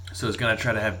So I was going to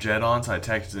try to have Jed on, so I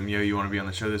texted him, yo, you want to be on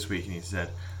the show this week? And he said,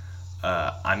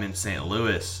 I'm in St.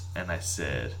 Louis. And I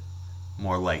said,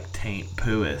 more like Taint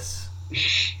Puis.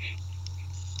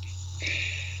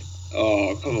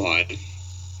 Oh, come on.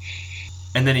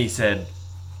 And then he said,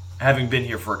 having been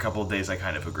here for a couple of days, I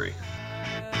kind of agree.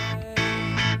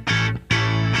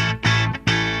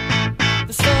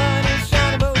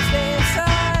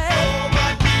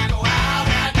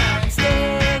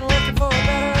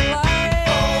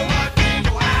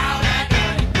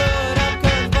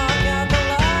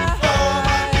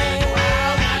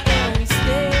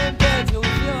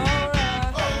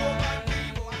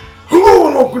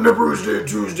 Welcome to Brewster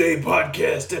Tuesday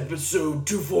Podcast, episode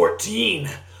 214.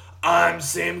 I'm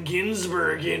Sam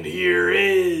Ginsberg, and here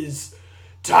is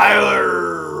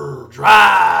Tyler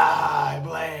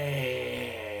Dryblatt.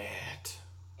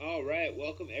 All right,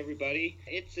 welcome everybody.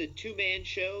 It's a two-man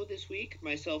show this week,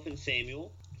 myself and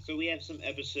Samuel. So we have some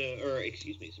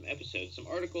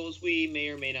articles we may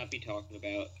or may not be talking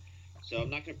about. So I'm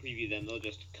not going to preview them. They'll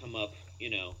just come up,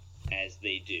 as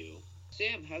they do.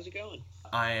 Sam, how's it going?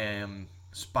 I am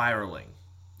spiraling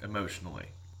emotionally.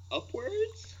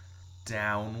 Upwards?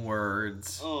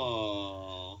 Downwards.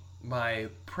 Aww. My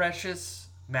precious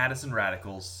Madison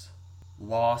Radicals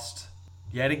lost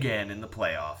yet again in the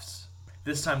playoffs.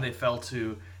 This time they fell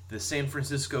to the San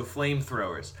Francisco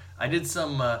Flamethrowers. I did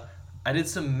some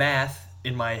math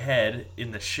in my head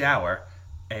in the shower,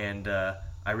 and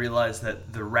I realized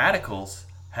that the Radicals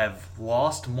have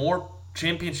lost more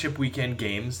championship weekend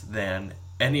games than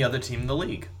any other team in the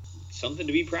league. Something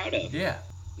to be proud of. Yeah.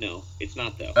 No, it's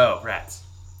not though. Oh, rats.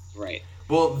 Right.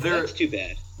 Well, that's too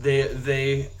bad.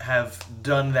 They have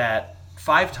done that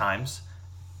 5 times,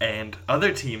 and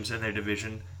other teams in their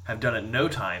division have done it no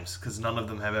times because none of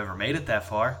them have ever made it that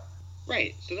far.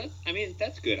 Right. So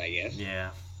that's good, I guess. Yeah.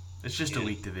 It's just a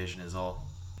weak division is all.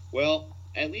 Well,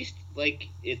 at least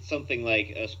it's something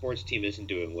like a sports team isn't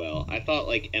doing well. I thought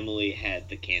Emily had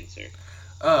the cancer.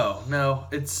 Oh, no.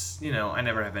 It's, I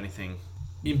never have anything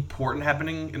important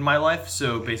happening in my life,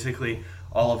 so basically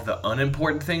all of the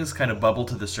unimportant things kind of bubble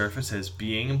to the surface as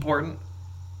being important.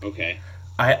 Okay.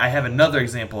 I have another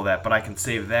example of that, but I can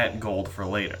save that gold for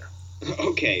later.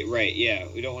 Okay, right, yeah.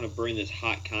 We don't want to burn this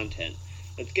hot content.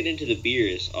 Let's get into the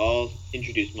beers. I'll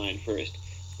introduce mine first.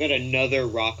 I've got another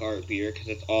Rock Art beer, because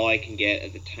that's all I can get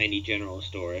at the tiny general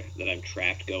store that I'm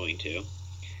trapped going to.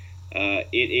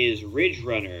 It is Ridge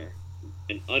Runner,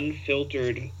 an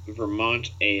unfiltered Vermont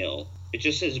ale. It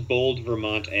just says bold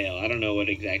Vermont ale. I don't know what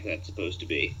exactly that's supposed to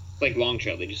be. It's like Long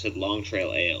Trail. They just said Long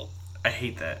Trail ale. I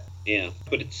hate that. Yeah,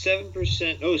 but it's 7.2%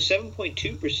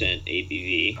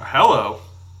 ABV. Hello.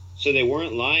 So they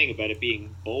weren't lying about it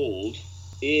being bold.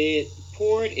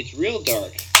 It's real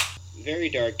dark. Very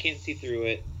dark. Can't see through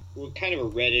it. Kind of a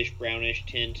reddish, brownish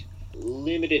tint.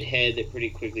 Limited head that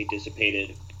pretty quickly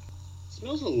dissipated.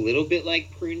 Smells a little bit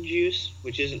like prune juice,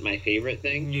 which isn't my favorite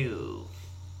thing. No.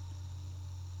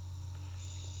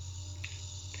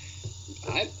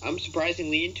 I'm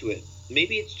surprisingly into it.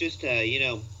 Maybe it's just,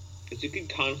 it's a good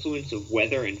confluence of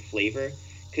weather and flavor.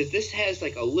 Because this has,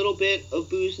 a little bit of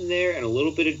booze in there and a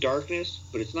little bit of darkness,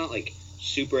 but it's not,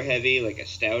 super heavy like a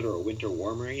stout or a winter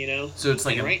warmer, So it's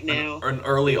like an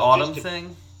early autumn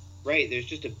thing? Right, there's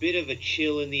just a bit of a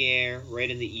chill in the air right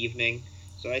in the evening.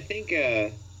 So I think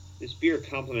this beer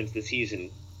complements the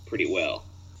season pretty well.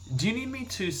 Do you need me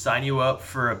to sign you up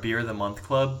for a Beer of the Month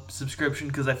Club subscription?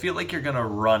 Because I feel like you're going to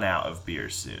run out of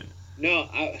beers soon. No,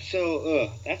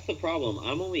 that's the problem.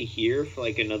 I'm only here for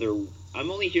I'm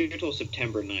only here until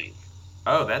September 9th.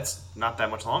 Oh, that's not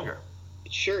that much longer.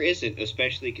 It sure isn't,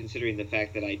 especially considering the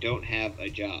fact that I don't have a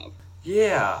job.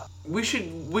 Yeah, we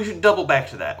should double back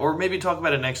to that. Or maybe talk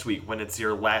about it next week when it's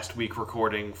your last week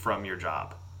recording from your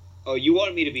job. Oh, you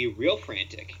wanted me to be real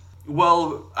frantic.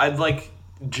 Well, I'd like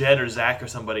Jed or Zach or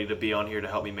somebody to be on here to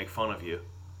help me make fun of you.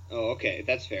 Oh, okay,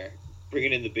 that's fair.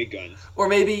 Bringing in the big guns. Or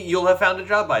maybe you'll have found a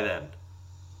job by then.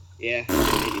 Yeah,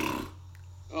 maybe.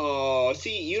 Oh,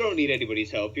 see, you don't need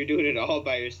anybody's help. You're doing it all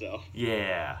by yourself.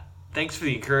 Yeah. Thanks for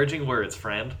the encouraging words,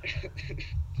 friend.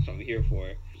 That's what I'm here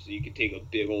for. So you can take a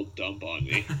big old dump on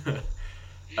me.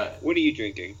 What are you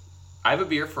drinking? I have a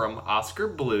beer from Oscar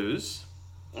Blues.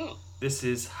 Oh. This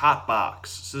is Hot Box.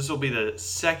 So this will be the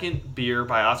second beer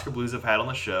by Oscar Blues I've had on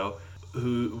the show,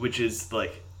 which is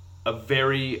a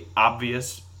very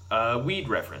obvious weed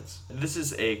reference. This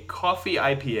is a coffee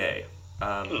IPA.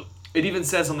 It even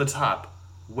says on the top,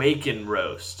 Wake and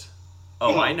Roast.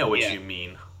 Oh, I know what you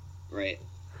mean. Right.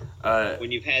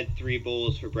 When you've had 3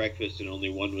 bowls for breakfast and only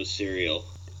 1 was cereal.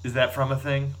 Is that from a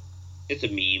thing? It's a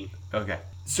meme. Okay.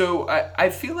 So I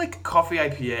feel like coffee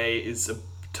IPA is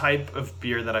type of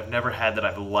beer that I've never had that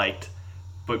I've liked,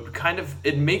 but kind of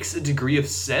it makes a degree of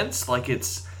sense. Like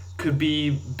it's could be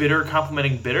bitter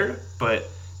complementing bitter, but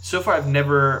so far I've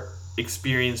never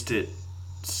experienced it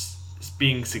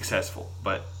being successful.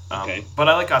 But Okay. but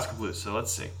I like Oscar Blues, so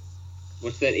let's see.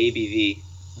 What's that ABV?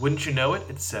 Wouldn't you know it?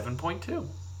 It's 7.2.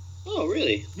 Oh,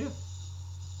 really? Yeah.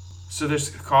 So there's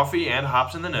coffee and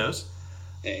hops in the nose,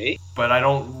 Hey. but I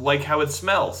don't like how it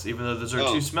smells, even though those are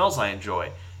Oh. two smells I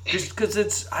enjoy. Just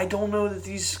because I don't know that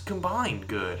these combine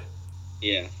good.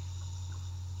 Yeah.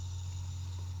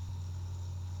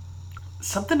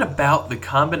 Something about the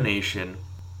combination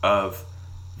of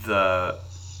the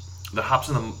hops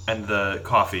and the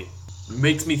coffee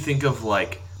makes me think of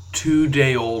like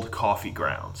 2-day-old coffee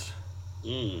grounds.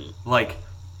 Mm. Like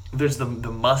there's the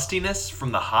mustiness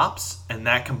from the hops, and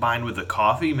that combined with the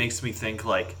coffee makes me think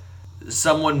like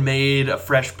someone made a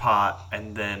fresh pot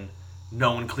and then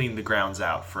no one cleaned the grounds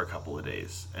out for a couple of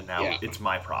days, and now it's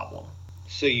my problem.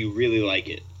 So you really like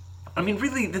it? I mean,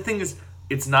 really, the thing is,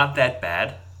 it's not that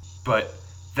bad, but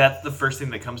that's the first thing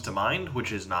that comes to mind,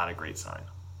 which is not a great sign.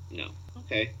 No.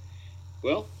 Okay.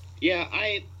 Well, yeah,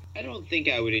 I don't think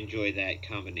I would enjoy that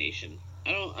combination.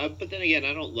 But then again,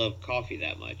 I don't love coffee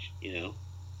that much, you know?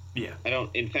 Yeah.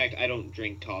 In fact, I don't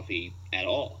drink coffee at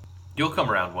all. You'll come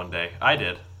around one day. I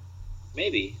did.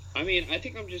 Maybe. I mean, I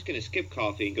think I'm just going to skip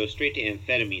coffee and go straight to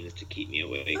amphetamines to keep me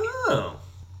awake. Oh.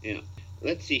 Yeah.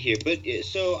 Let's see here. But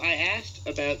so I asked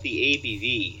about the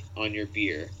ABV on your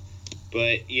beer,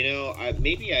 but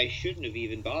maybe I shouldn't have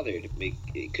even bothered.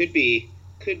 It could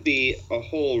be a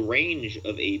whole range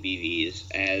of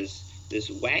ABVs, as this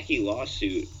wacky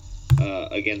lawsuit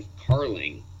against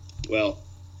Carling, well,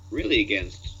 really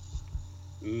against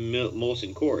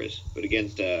Molson Coors, but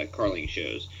against Carling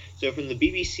shows. So from the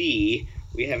BBC,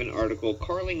 we have an article,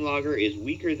 Carling Lager is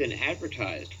weaker than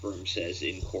advertised, firm says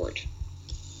in court.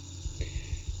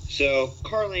 So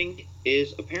Carling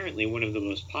is apparently one of the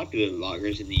most popular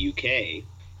lagers in the UK.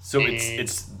 So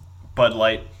it's Bud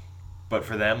Light, but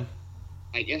for them?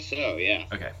 I guess so, yeah.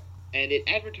 Okay. And it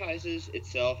advertises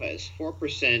itself as 4%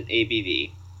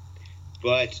 ABV.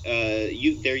 But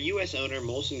their U.S. owner,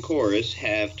 Molson Coors,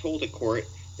 have told a court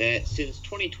that since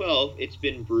 2012, it's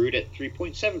been brewed at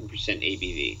 3.7%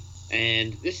 ABV.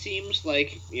 And this seems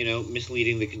like,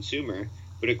 misleading the consumer.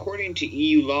 But according to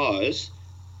EU laws,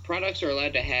 products are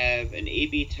allowed to have an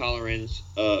ABV tolerance,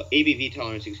 of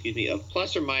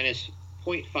plus or minus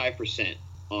 0.5%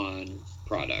 on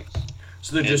products.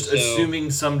 So they're just assuming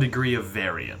some degree of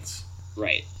variance.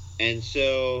 Right. And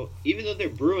so even though they're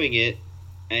brewing it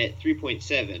at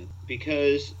 3.7,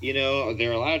 because,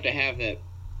 they're allowed to have that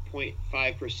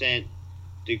 0.5%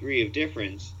 degree of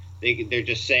difference, they're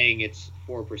just saying it's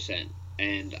 4%.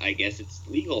 And I guess it's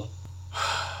legal.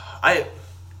 I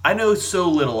know so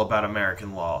little about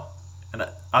American law, and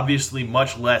obviously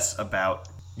much less about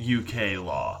UK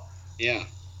law. Yeah.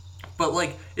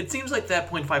 But, it seems like that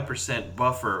 0.5%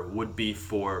 buffer would be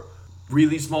for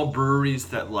really small breweries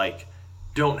that,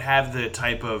 don't have the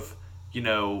type of,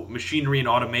 machinery and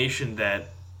automation that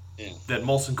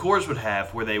Molson Coors would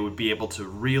have, where they would be able to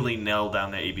really nail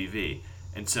down the ABV.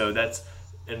 And so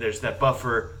there's that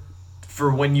buffer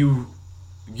for when you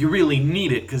really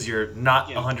need it because you're not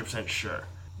 100% sure.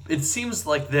 It seems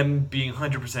like them being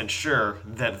 100% sure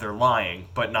that they're lying,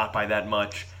 but not by that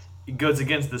much, it goes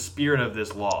against the spirit of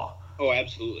this law. Oh,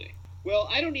 absolutely. Well,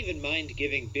 I don't even mind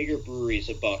giving bigger breweries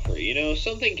a buffer.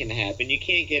 Something can happen. You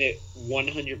can't get it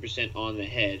 100% on the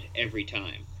head every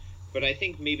time. But I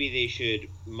think maybe they should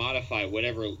modify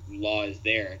whatever law is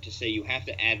there to say you have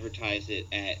to advertise it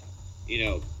at,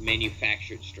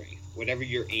 manufactured strength, whatever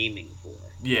you're aiming for.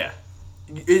 Yeah.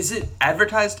 Is it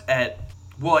advertised at...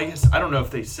 Well, I guess I don't know if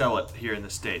they sell it here in the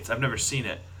States. I've never seen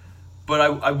it. But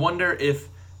I wonder if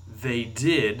they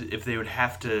did, if they would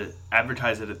have to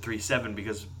advertise it at 3.7,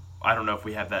 because I don't know if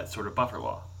we have that sort of buffer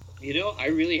law. I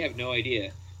really have no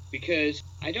idea, because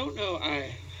I don't know.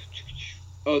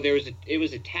 It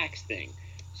was a tax thing.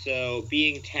 So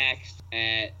being taxed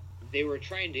at, they were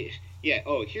trying to,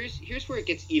 here's where it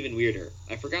gets even weirder.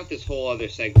 I forgot this whole other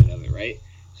segment of it, right?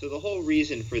 So the whole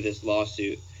reason for this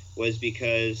lawsuit was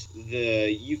because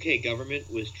the UK government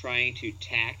was trying to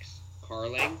tax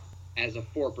Carling as a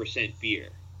 4% beer,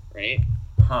 right?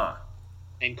 Huh.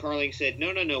 And Carling said,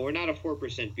 no, we're not a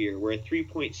 4% beer. We're a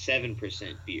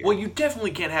 3.7% beer. Well, you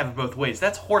definitely can't have it both ways.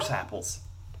 That's horse apples.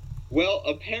 Well,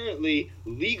 apparently,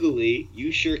 legally,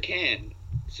 you sure can.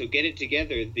 So get it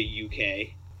together, the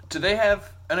UK. Do they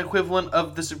have an equivalent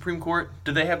of the Supreme Court?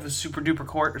 Do they have the Super Duper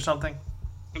Court or something?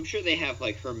 I'm sure they have,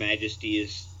 Her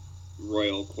Majesty's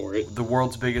Royal Court. The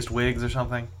world's biggest wigs or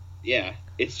something? Yeah,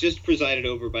 it's just presided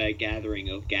over by a gathering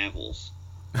of gavels.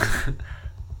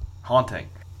 Haunting.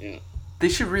 Yeah, They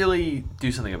should really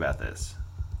do something about this.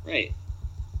 right.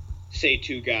 Say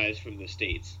two guys from the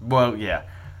States. Well, yeah.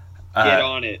 Get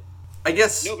on it. I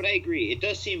guess. No, but I agree. It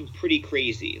does seem pretty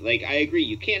crazy. Like, I agree.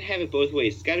 You can't have it both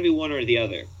ways. It's got to be one or the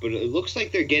other. But it looks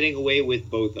like they're getting away with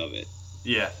both of it.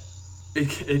 Yeah.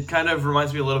 It kind of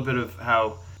reminds me a little bit of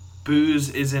how booze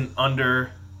isn't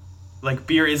under. Like,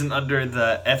 beer isn't under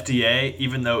the FDA,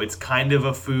 even though it's kind of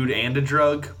a food and a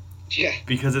drug. Yeah.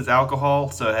 Because it's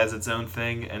alcohol, so it has its own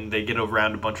thing, and they get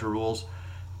around a bunch of rules.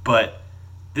 But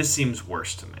this seems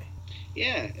worse to me.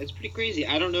 Yeah, it's pretty crazy.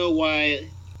 I don't know why.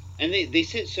 And they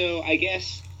said so. I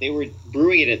guess they were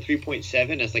brewing it at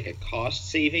 3.7 as like a cost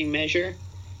saving measure.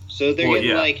 So they're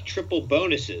getting like triple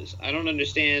bonuses. I don't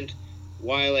understand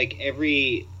why like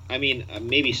every. I mean,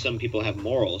 maybe some people have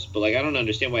morals, but like I don't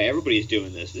understand why everybody's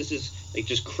doing this. This is like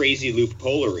just crazy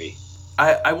loopholery.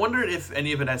 I wondered if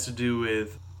any of it has to do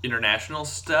with international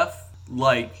stuff.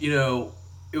 Like, you know,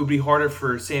 it would be harder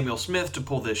for Samuel Smith to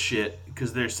pull this shit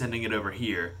because they're sending it over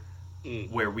here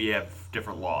where we have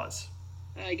different laws.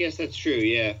 I guess that's true,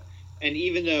 yeah. And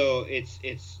even though it's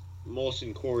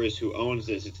Molson Coors who owns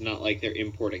this, it's not like they're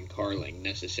importing Carling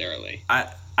necessarily.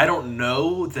 I don't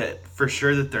know that for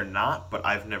sure that they're not, but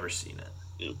I've never seen it.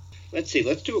 Yeah. Let's see.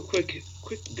 Let's do a quick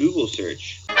Google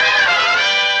search.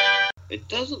 It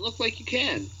doesn't look like you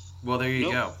can. Well, there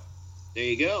you go. There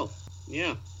you go.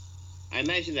 Yeah. I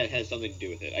imagine that has something to do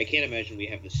with it. I can't imagine we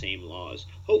have the same laws.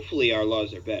 Hopefully our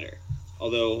laws are better.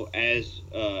 Although, as,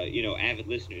 avid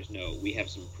listeners know, we have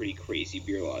some pretty crazy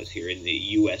beer laws here in the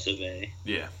US of A.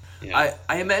 Yeah.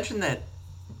 I imagine that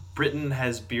Britain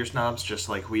has beer snobs just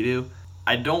like we do.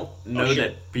 I don't know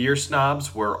that beer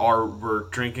snobs were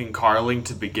drinking Carling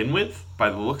to begin with, by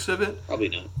the looks of it. Probably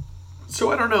not.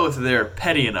 So I don't know if they're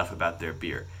petty enough about their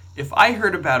beer. If I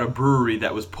heard about a brewery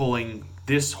that was pulling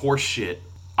this horse shit,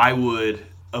 I would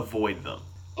avoid them.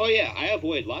 Oh yeah, I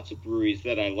avoid lots of breweries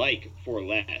that I like for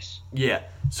less. Yeah.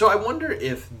 So I wonder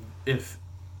if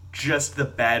just the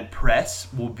bad press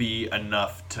will be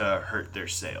enough to hurt their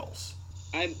sales.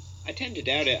 I tend to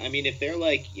doubt it. I mean, if they're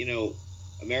like,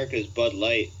 America's Bud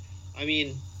Light, I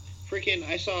mean, freaking,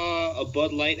 I saw a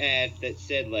Bud Light ad that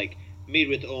said, like, made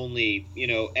with only,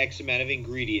 X amount of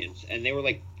ingredients, and they were,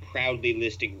 like, proudly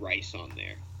listing rice on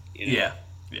there. Yeah.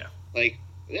 Like,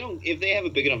 if they have a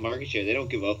big enough market share, they don't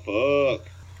give a fuck.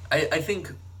 I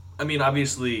think,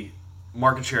 obviously,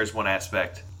 market share is one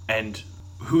aspect, and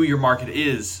who your market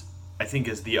is, I think,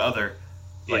 is the other.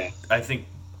 Like, yeah. I think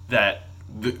that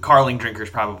the Carling drinkers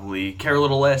probably care a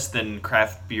little less than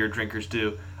craft beer drinkers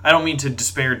do. I don't mean to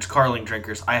disparage Carling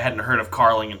drinkers. I hadn't heard of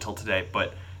Carling until today,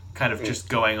 but kind of just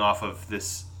going off of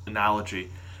this analogy.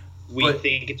 We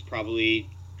think it's probably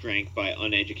drank by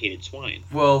uneducated swine.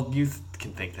 Well, you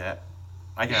can think that.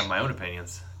 I can have my own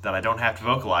opinions that I don't have to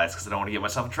vocalize because I don't want to get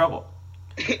myself in trouble.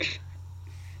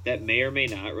 That may or may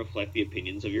not reflect the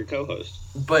opinions of your co-host.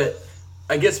 But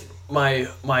I guess my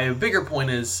bigger point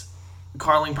is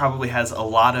Carling probably has a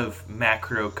lot of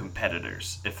macro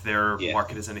competitors if their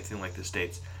market is anything like the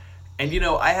States. And,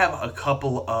 I have a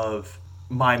couple of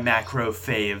my macro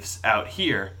faves out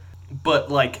here, but,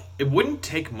 like, it wouldn't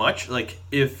take much. Like,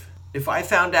 if I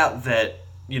found out that,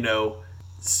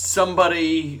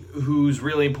 somebody who's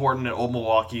really important at Old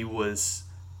Milwaukee was,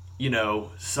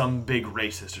 some big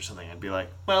racist or something, I'd be like,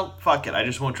 well, fuck it, I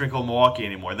just won't drink Old Milwaukee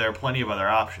anymore. There are plenty of other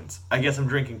options. I guess I'm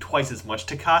drinking twice as much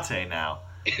Tecate now.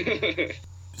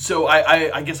 So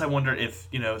I guess I wonder if,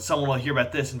 someone will hear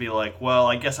about this and be like, well,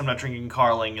 I guess I'm not drinking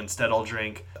Carling. Instead, I'll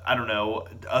drink, I don't know,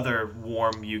 other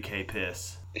warm UK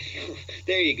piss.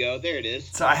 There you go. There it is.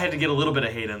 So I had to get a little bit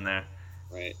of hate in there.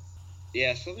 Right.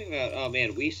 Yeah, something about, oh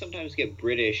man, we sometimes get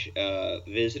British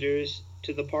visitors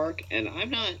to the park, and I'm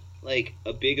not, like,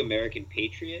 a big American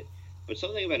patriot, but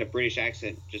something about a British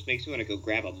accent just makes me want to go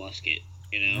grab a musket,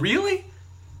 Really?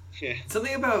 Yeah.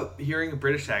 Something about hearing a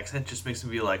British accent just makes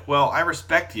me be like, well, I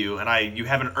respect you, and you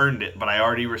haven't earned it, but I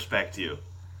already respect you.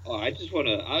 Oh, I just want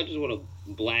to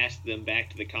blast them back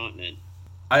to the continent.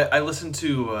 I listened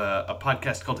to a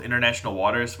podcast called International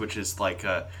Waters, which is like,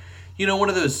 one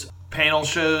of those panel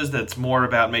shows that's more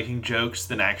about making jokes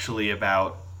than actually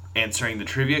about answering the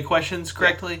trivia questions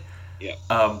correctly. Yeah.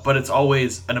 But it's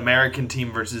always an American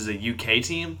team versus a UK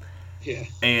team. Yeah.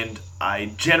 And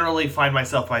I generally find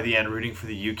myself by the end rooting for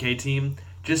the UK team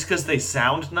just because they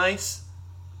sound nice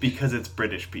because it's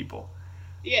British people.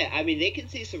 Yeah, I mean, they can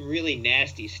say some really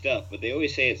nasty stuff, but they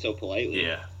always say it so politely.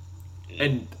 Yeah.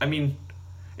 And, I mean,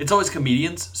 it's always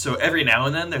comedians, so every now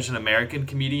and then there's an American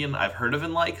comedian I've heard of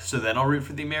and like, so then I'll root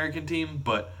for the American team,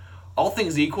 but all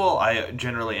things equal, I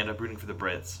generally end up rooting for the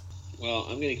Brits. Well,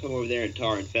 I'm gonna come over there and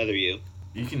tar and feather you.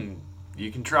 You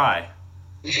can try.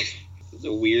 This is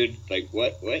a weird, like,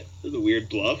 what? This is a weird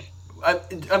bluff.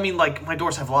 I mean, like, my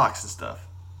doors have locks and stuff.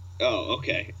 Oh,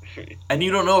 okay. And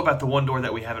you don't know about the one door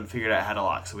that we haven't figured out how to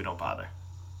lock, so we don't bother.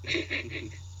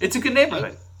 It's a good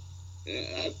neighborhood.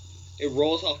 It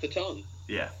rolls off the tongue.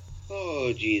 Yeah.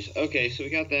 Oh, jeez. Okay, so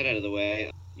we got that out of the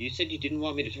way. You said you didn't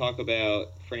want me to talk about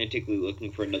frantically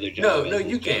looking for another job. No,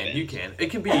 you can. You can.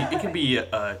 It can be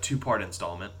a 2-part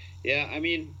installment. Yeah, I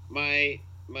mean, my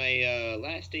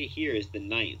last day here is the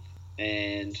 9th,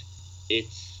 and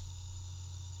it's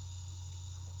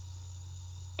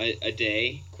a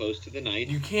day close to the 9th.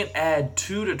 You can't add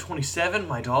 2 to 27,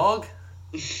 my dog.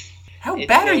 How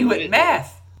bad are you at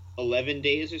math? 11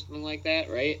 days or something like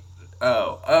that, right?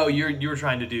 Oh, you were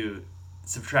trying to do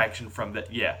subtraction from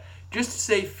that. Yeah, just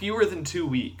say fewer than 2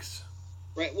 weeks.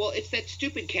 Right. Well, it's that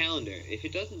stupid calendar. If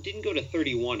it didn't go to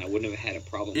 31, I wouldn't have had a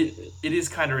problem with it. It is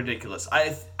kind of ridiculous.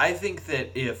 I think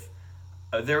that if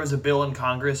there was a bill in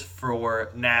Congress for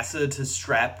NASA to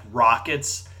strap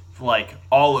rockets like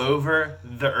all over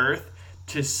the Earth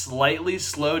to slightly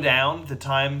slow down the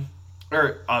time,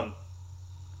 or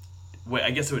wait,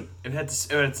 I guess it had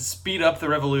to speed up the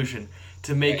revolution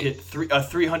to make it a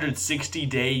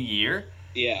 360-day year.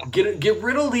 Yeah. Get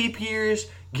rid of leap years.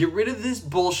 Get rid of this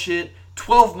bullshit.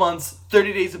 12 months,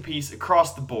 30 days apiece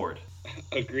across the board.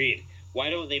 Agreed. Why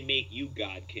don't they make you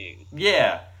God King?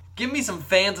 Yeah. Give me some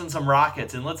fans and some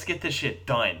rockets and let's get this shit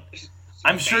done.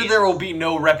 I'm sure there will be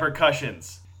no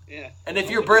repercussions. Yeah. And if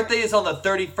your birthday is on the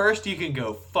 31st, you can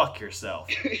go fuck yourself.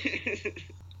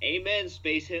 Amen,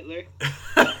 Space Hitler.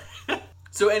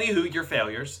 So anywho, your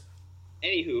failures.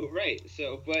 Anywho, right.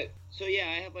 So yeah,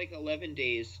 I have like 11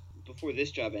 days before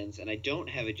this job ends and I don't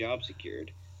have a job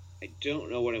secured. I don't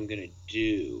know what I'm going to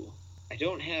do. I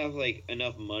don't have like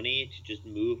enough money to just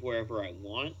move wherever I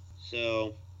want.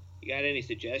 So, you got any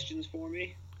suggestions for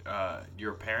me?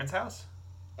 Your parents' house?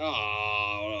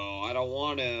 Oh, I don't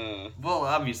want to. Well,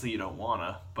 obviously you don't want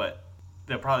to, but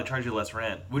they'll probably charge you less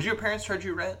rent. Would your parents charge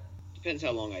you rent? Depends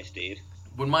how long I stayed.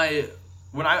 When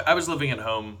I was living at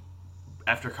home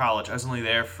after college, I was only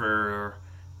there for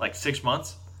like 6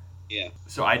 months. Yeah.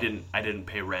 So I didn't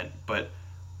pay rent, but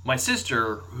my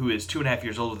sister, who is 2.5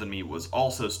 years older than me, was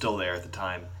also still there at the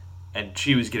time, and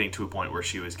she was getting to a point where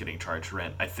she was getting charged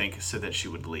rent, I think, so that she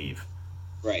would leave.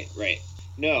 Right.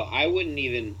 No, I wouldn't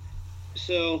even.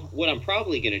 So, what I'm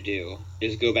probably going to do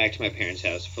is go back to my parents'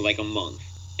 house for like a month,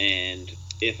 and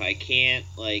if I can't,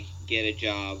 like, get a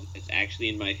job that's actually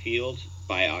in my field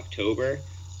by October,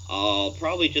 I'll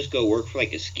probably just go work for,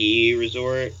 like, a ski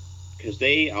resort, because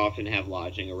they often have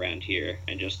lodging around here,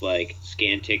 and just, like,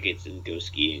 scan tickets and go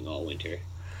skiing all winter.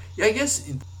 Yeah, I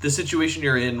guess the situation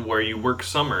you're in where you work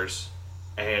summers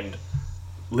and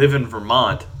live in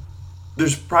Vermont,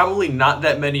 there's probably not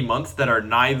that many months that are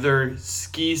neither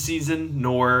ski season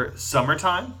nor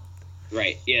summertime.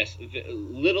 Right, yes.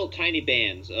 Little tiny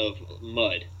bands of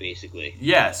mud, basically.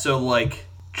 Yeah, so, like,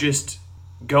 just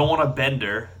go on a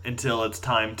bender until it's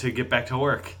time to get back to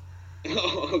work.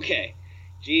 Oh, okay.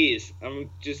 Jeez, I'm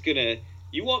just gonna...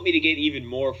 You want me to get even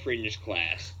more fringe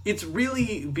class. It's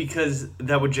really because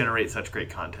that would generate such great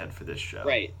content for this show.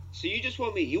 Right. So you just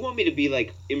want me to be,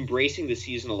 like, embracing the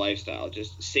seasonal lifestyle.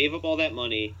 Just save up all that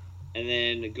money and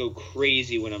then go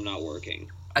crazy when I'm not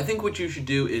working. I think what you should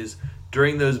do is,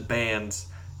 during those bands,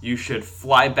 you should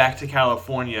fly back to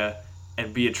California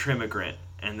and be a trimmigrant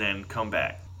and then come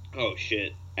back. Oh,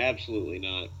 shit. Absolutely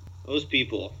not. Those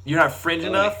people... You're not fringe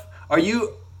enough? Are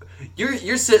you...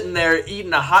 You're sitting there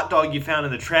eating a hot dog you found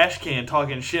in the trash can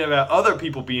talking shit about other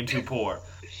people being too poor.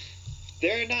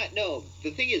 They're not... No,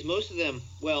 the thing is, most of them...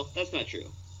 Well, that's not true.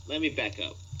 Let me back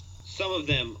up. Some of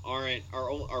them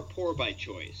are poor by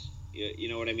choice. You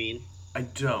know what I mean? I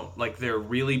don't. Like, they're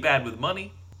really bad with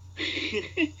money?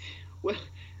 Well,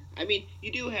 I mean,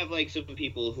 you do have, like, some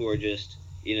people who are just,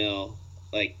 you know,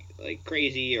 like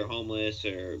crazy or homeless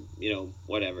or, you know,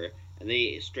 whatever. And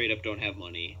they straight up don't have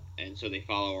money. And so they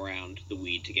follow around the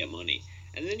weed to get money.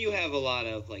 And then you have a lot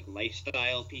of, like,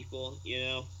 lifestyle people, you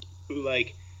know, who,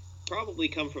 like, probably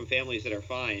come from families that are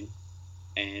fine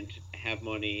and have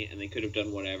money and they could have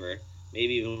done whatever.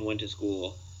 Maybe even went to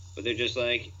school. But they're just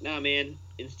like, nah, man,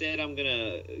 instead I'm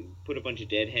gonna put a bunch of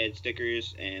deadhead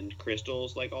stickers and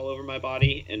crystals, like, all over my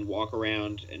body and walk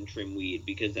around and trim weed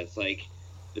because that's, like,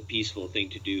 the peaceful thing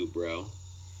to do, bro.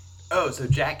 Oh, so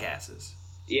jackasses.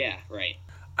 Yeah, right.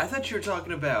 I thought you were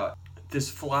talking about this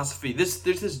philosophy. There's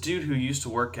this dude who used to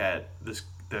work at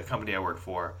the company I work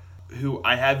for, who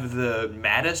I have the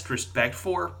maddest respect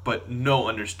for, but no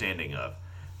understanding of.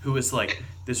 who was like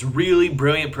this really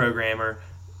brilliant programmer,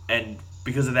 and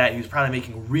because of that, he was probably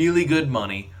making really good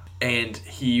money, and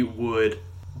he would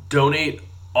donate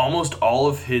almost all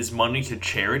of his money to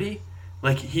charity.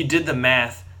 Like, he did the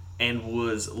math and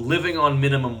was living on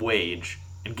minimum wage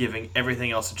and giving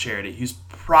everything else to charity. He's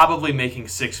probably making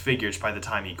six figures by the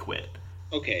time he quit.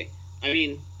 Okay, I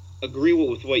mean, agree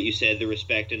with what you said, the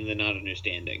respect and the not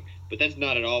understanding, but that's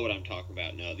not at all what I'm talking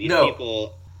about. No, these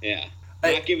people,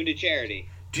 not given to charity.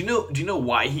 Do you know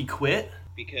why he quit?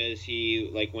 Because he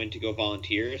like went to go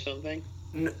volunteer or something.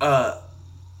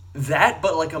 That,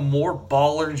 but like a more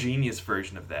baller genius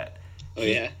version of that. Oh,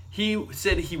 yeah? He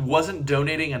said he wasn't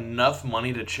donating enough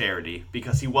money to charity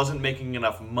because he wasn't making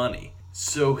enough money.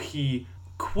 So he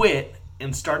quit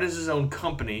and started his own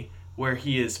company where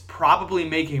he is probably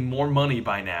making more money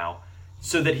by now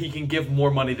so that he can give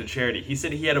more money to charity. He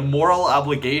said he had a moral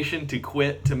obligation to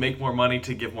quit to make more money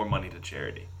to give more money to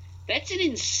charity. That's an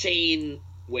insane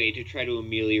way to try to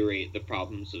ameliorate the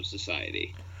problems of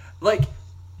society. Like,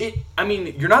 I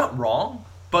mean, you're not wrong,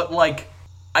 but like,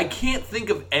 I can't think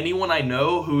of anyone I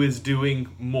know who is doing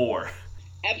more.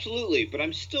 Absolutely, but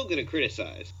I'm still going to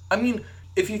criticize. I mean,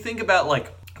 if you think about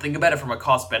it from a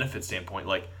cost-benefit standpoint,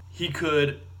 like, he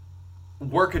could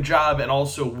work a job and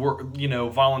also work,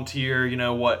 volunteer,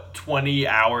 20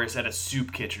 hours at a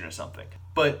soup kitchen or something.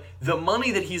 But the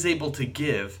money that he's able to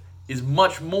give is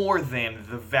much more than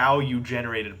the value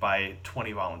generated by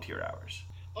 20 volunteer hours.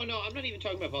 Oh, no, I'm not even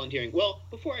talking about volunteering. Well,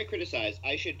 before I criticize,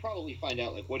 I should probably find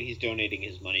out, like, what he's donating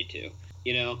his money to,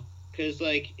 Because,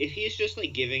 like, if he's just,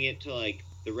 like, giving it to, like,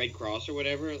 the Red Cross or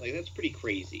whatever, like, that's pretty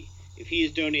crazy. If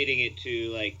he's donating it to,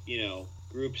 like,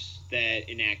 groups that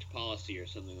enact policy or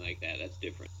something like that, that's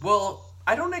different. Well,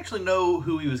 I don't actually know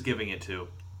who he was giving it to.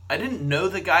 I didn't know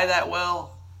the guy that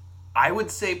well. I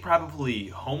would say probably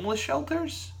homeless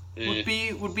shelters would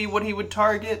be what he would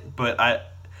target,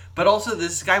 But also,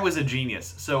 this guy was a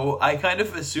genius, so I kind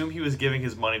of assume he was giving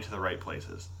his money to the right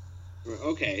places.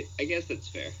 Okay, I guess that's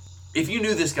fair. If you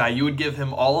knew this guy, you would give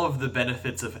him all of the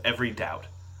benefits of every doubt.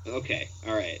 Okay,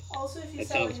 alright. Also, if you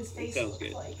saw what his face looks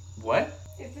good. like. What?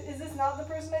 Is this not the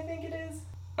person I think it is?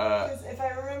 Because if I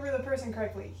remember the person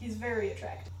correctly, he's very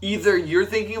attractive. Either you're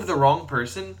thinking of the wrong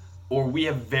person, or we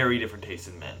have very different tastes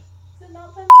in men. Is it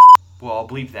not them? Well, I'll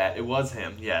bleep that. It was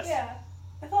him, yes. Yeah.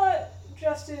 I thought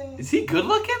Justin... Is he good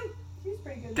looking? He's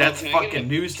pretty good. That's fucking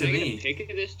news to me. Can I get a pic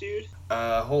of this dude?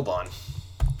 Hold on.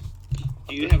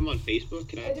 Do you have him on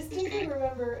Facebook? I distinctly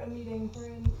remember a meeting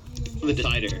wherein you and The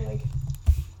Justin decider. were, like,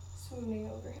 swooning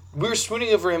over him. We were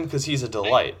swooning over him because he's a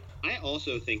delight. I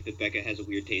also think that Becca has a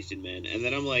weird taste in men, and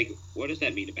then I'm like, what does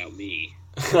that mean about me?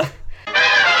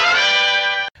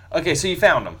 Okay, so you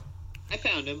found him. I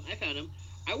found him.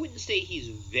 I wouldn't say he's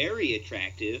very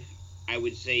attractive. I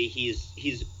would say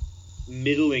he's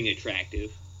middling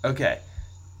attractive. Okay,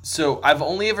 so I've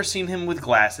only ever seen him with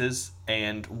glasses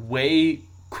and way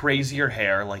crazier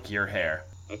hair, like your hair.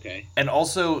 Okay. And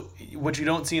also, what you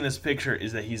don't see in this picture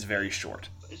is that he's very short.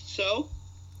 So?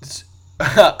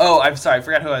 Oh, I'm sorry, I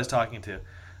forgot who I was talking to.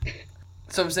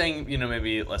 So I'm saying,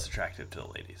 maybe less attractive to the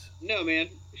ladies. No, man.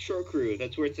 Short crew.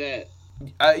 That's where it's at.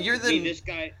 You're the...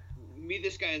 Me,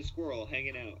 this guy, and Squirrel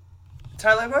hanging out.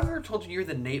 Tyler, have I ever told you you're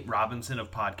the Nate Robinson of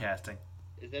podcasting?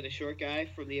 Is that a short guy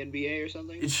from the NBA or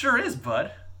something? It sure is,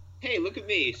 bud. Hey, look at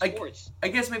me, sports. I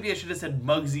guess maybe I should have said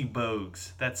Muggsy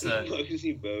Bogues. That's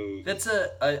Muggsy Bogues. That's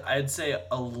I'd say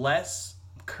a less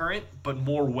current but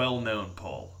more well-known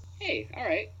poll. Hey, all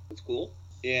right, that's cool.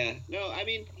 Yeah, no, I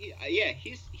mean,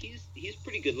 he's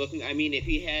pretty good looking. I mean, if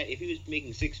he was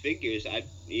making six figures,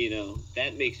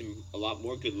 that makes him a lot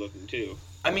more good looking too.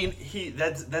 I mean,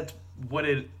 that's what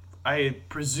I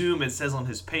presume it says on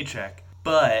his paycheck.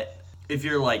 But if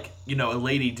you're like, a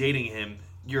lady dating him,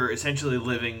 you're essentially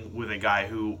living with a guy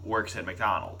who works at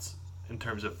McDonald's in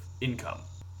terms of income.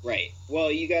 Right.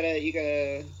 Well, you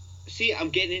gotta see. I'm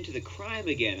getting into the crime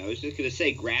again. I was just gonna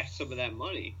say, graft some of that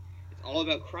money. It's all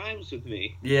about crimes with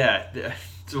me. Yeah,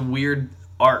 it's a weird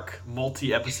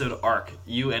multi-episode arc.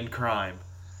 You and crime.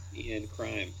 Me and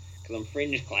crime, because I'm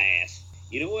fringe class.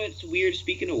 You know what's weird?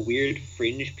 Speaking of weird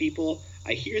fringe people,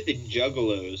 I hear the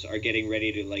Juggalos are getting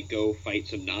ready to go fight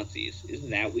some Nazis.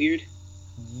 Isn't that weird?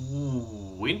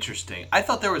 Ooh, interesting. I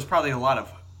thought there was probably a lot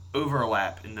of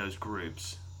overlap in those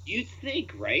groups. You'd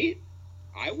think, right?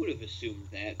 I would have assumed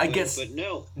that. I guess, but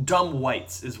no. Dumb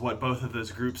whites is what both of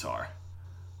those groups are.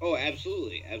 Oh,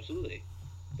 absolutely.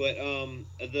 But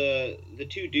the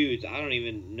two dudes, I don't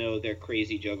even know their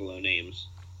crazy Juggalo names,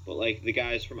 but the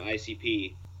guys from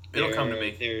ICP, it'll come to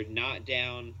me. They're not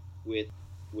down with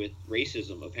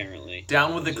racism, apparently.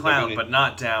 Down with the clown, but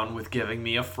not down with giving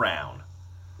me a frown.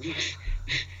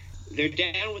 They're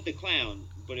down with the clown,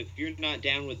 but if you're not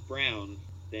down with Brown,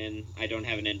 then I don't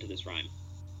have an end to this rhyme.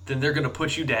 Then they're gonna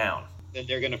put you down. Then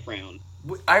they're gonna frown.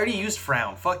 I already used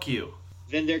frown. Fuck you.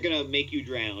 Then they're gonna make you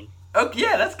drown. Oh,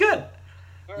 yeah, that's good.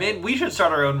 All Man, right. we should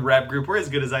start our own rap group. We're as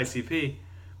good as ICP.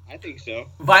 I think so.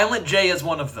 Violent J is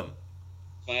one of them.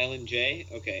 Violent J?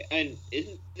 Okay. And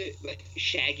isn't it like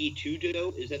Shaggy 2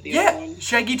 Dope? Is that the Yeah, other one?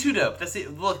 Shaggy 2 Dope. That's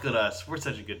it. Look at us. We're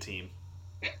such a good team.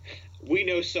 We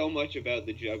know so much about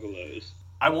the Juggalos.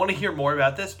 I want to hear more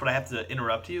about this, but I have to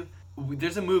interrupt you.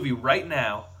 There's a movie right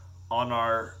now on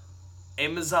our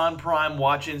Amazon Prime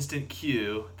Watch Instant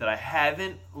queue that I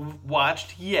haven't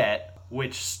watched yet,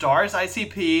 which stars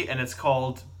ICP, and it's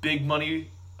called Big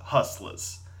Money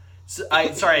Hustlers. So I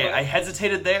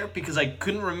hesitated there because I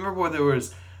couldn't remember whether it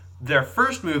was their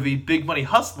first movie, Big Money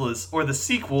Hustlers, or the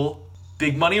sequel,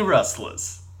 Big Money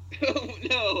Rustlers, Oh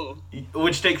no!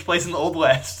 which takes place in the Old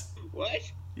West.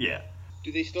 What? Yeah.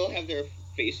 Do they still have their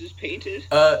faces painted?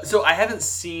 So I haven't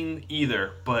seen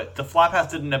either, but the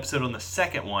Flophouse did an episode on the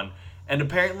second one, and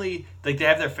apparently, like, they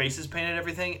have their faces painted and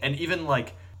everything, and even,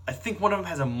 like, I think one of them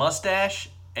has a mustache,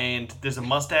 and there's a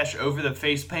mustache over the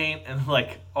face paint, and,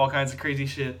 like, all kinds of crazy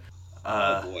shit.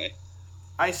 Oh boy.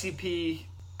 ICP,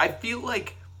 I feel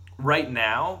like right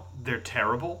now, they're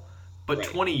terrible, but Right.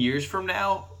 20 years from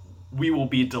now, we will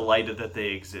be delighted that they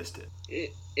existed.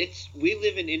 We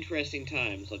live in interesting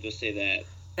times, I'll just say that.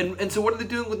 And so what are they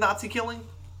doing with Nazi killing?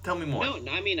 Tell me more. No,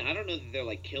 I mean, I don't know that they're,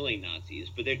 like, killing Nazis,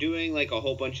 but they're doing, like, a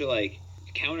whole bunch of, like,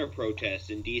 counter-protests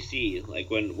in D.C., like,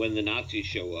 when the Nazis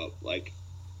show up, like,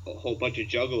 a whole bunch of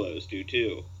juggalos do,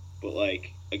 too, but,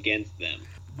 like, against them.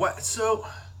 What? So,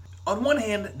 on one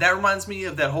hand, that reminds me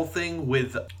of that whole thing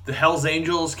with the Hells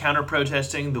Angels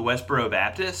counter-protesting the Westboro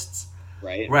Baptists,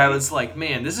 Right? where I was like,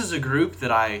 man, this is a group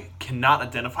that I cannot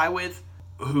identify with,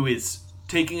 who is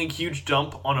taking a huge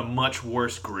dump on a much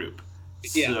worse group.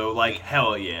 Yeah. So, like,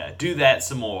 hell yeah, do that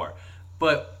some more.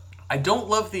 But I don't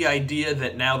love the idea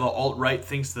that now the alt-right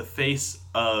thinks the face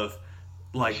of,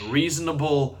 like,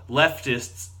 reasonable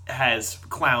leftists has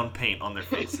clown paint on their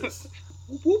faces.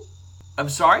 Whoop, whoop. I'm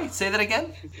sorry? Say that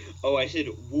again? Oh, I said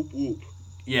whoop whoop.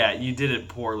 Yeah, you did it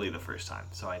poorly the first time,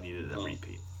 so I needed a Oh.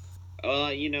 repeat.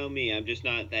 You know me, I'm just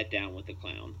not that down with the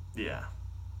clown. Yeah.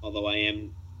 Although I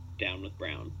am down with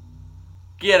Brown.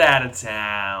 Get out of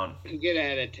town. Get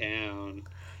out of town.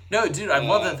 No, dude, I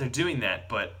love that they're doing that,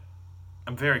 but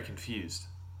I'm very confused.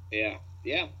 Yeah,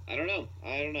 I don't know.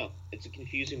 It's a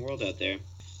confusing world out there.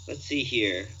 Let's see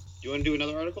here. Do you want to do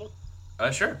another article?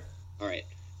 Sure. Alright.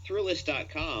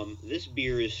 Thrillist.com, this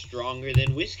beer is stronger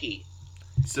than whiskey.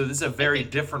 So this is a very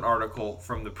different article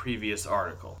from the previous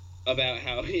article. About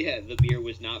how, the beer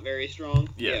was not very strong.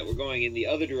 Yeah. We're going in the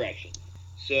other direction.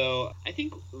 So, I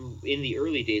think in the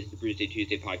early days of the Brews Day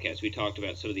Tuesday podcast, we talked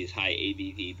about some of these high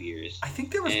ABV beers. I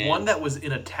think there was one that was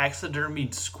in a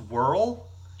taxidermied squirrel.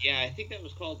 Yeah, I think that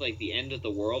was called, like, The End of the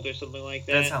World or something like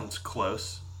that. That sounds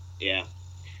close. Yeah.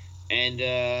 And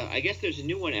I guess there's a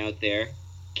new one out there.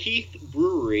 Keith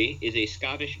Brewery is a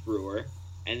Scottish brewer,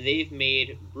 and they've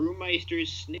made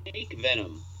Brewmeister's Snake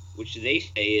Venom, which they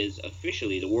say is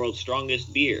officially the world's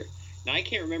strongest beer. Now, I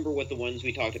can't remember what the ones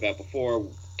we talked about before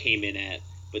came in at,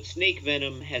 but Snake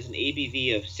Venom has an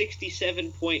ABV of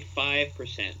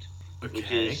 67.5%, which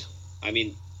Okay. is, I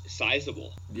mean,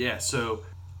 sizable. Yeah, so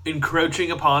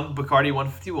encroaching upon Bacardi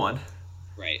 151.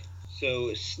 Right.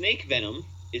 So, Snake Venom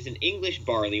is an English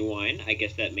barley wine. I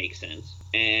guess that makes sense.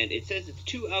 And it says it's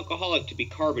too alcoholic to be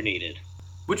carbonated.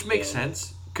 Which makes So-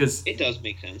 sense, because It does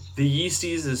make sense, the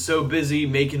yeasties is so busy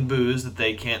making booze that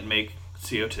they can't make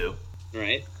CO2.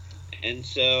 right? And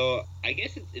so, I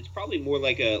guess it's probably more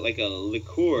like a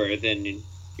liqueur than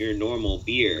your normal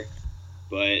beer.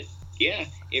 But, yeah,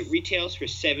 it retails for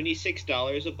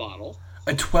 $76 a bottle.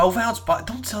 A 12-ounce bottle?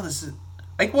 Don't sell this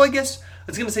I guess I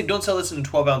was going to say don't sell this in a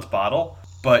 12-ounce bottle,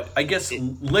 but I guess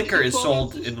liquor is 12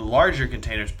 sold ounces? in larger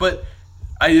containers. But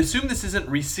I assume this isn't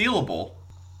resealable.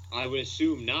 I would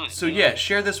assume not. So no. yeah,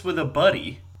 share this with a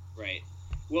buddy. Right.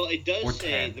 Well, it does Or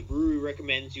say 10. the brewery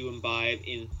recommends you imbibe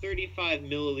in 35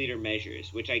 milliliter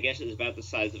measures, which I guess is about the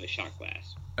size of a shot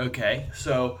glass. Okay,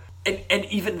 so and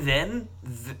even then,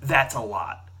 that's a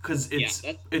lot because it's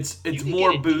Yeah, it's You can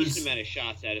more get a booze. decent amount of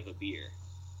shots out of a beer.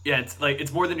 Yeah,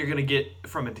 it's more than you're gonna get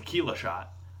from a tequila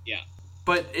shot. Yeah.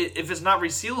 But if it's not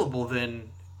resealable, then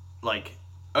like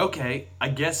okay, I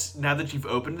guess now that you've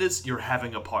opened this, you're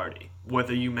having a party,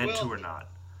 whether you meant to or not.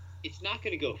 It's not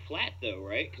going to go flat, though,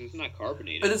 right? Because it's not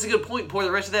carbonated. But that's a good point. Pour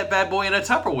the rest of that bad boy in a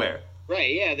Tupperware.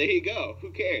 Right, yeah, there you go. Who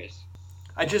cares?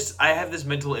 I have this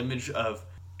mental image of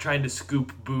trying to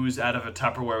scoop booze out of a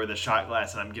Tupperware with a shot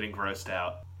glass, and I'm getting grossed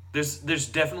out. There's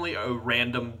definitely a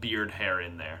random beard hair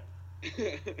in there.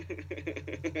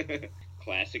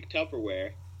 Classic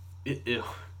Tupperware. Ew.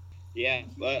 Yeah,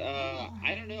 but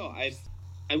I don't know.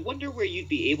 I wonder where you'd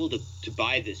be able to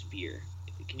buy this beer.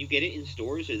 Can you get it in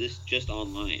stores or this just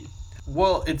online?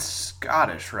 Well, it's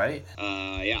Scottish, right?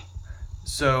 Yeah.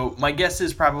 So my guess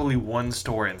is probably one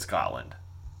store in Scotland.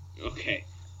 Okay.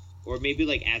 Or maybe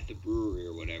like at the brewery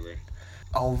or whatever.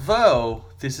 Although,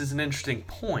 this is an interesting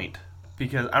point,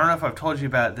 because I don't know if I've told you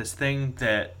about this thing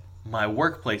that my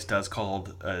workplace does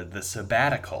called the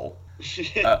sabbatical.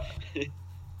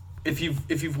 If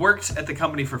you've worked at the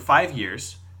company for 5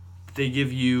 years, they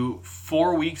give you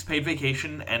 4 weeks paid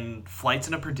vacation and flights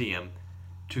and a per diem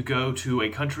to go to a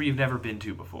country you've never been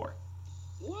to before.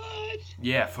 What?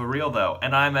 Yeah, for real though.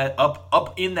 And I'm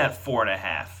up in that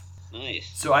 4.5.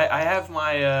 Nice. So I have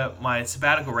my my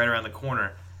sabbatical right around the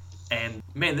corner, and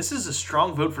man, this is a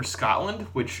strong vote for Scotland.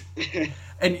 Which,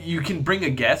 and you can bring a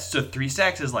guest. So Three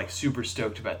Stacks is like super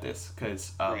stoked about this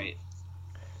because right.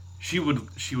 She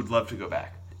would love to go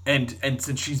back, and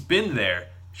since she's been there,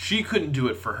 she couldn't do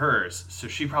it for hers, so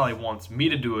she probably wants me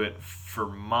to do it for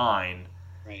mine.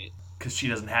 Right. Because she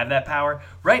doesn't have that power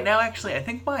right now. Actually, I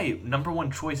think my number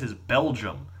one choice is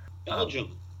Belgium.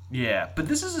 Belgium. Yeah, but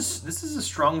this is a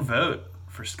strong vote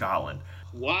for Scotland.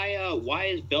 Why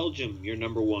is Belgium your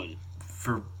number one?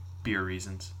 For beer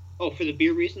reasons. Oh, for the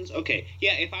beer reasons? Okay.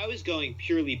 Yeah, if I was going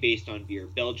purely based on beer,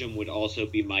 Belgium would also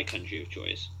be my country of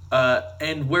choice.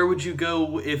 And where would you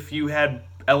go if you had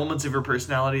elements of your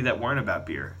personality that weren't about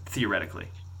beer, theoretically?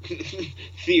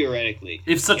 Theoretically.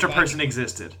 If such a person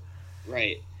existed.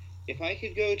 Right. If I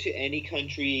could go to any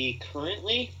country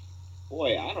currently,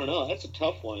 boy, I don't know. That's a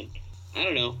tough one. I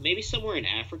don't know. Maybe somewhere in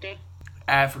Africa?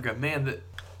 Africa, man.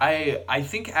 I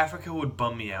think Africa would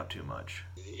bum me out too much.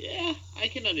 Yeah, I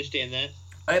can understand that.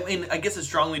 I mean, I guess it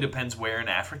strongly depends where in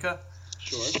Africa.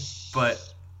 Sure. But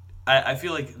I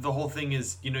feel like the whole thing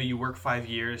is, you work 5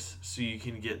 years so you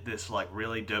can get this, like,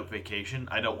 really dope vacation.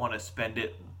 I don't want to spend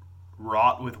it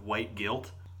wrought with white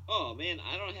guilt. Oh, man,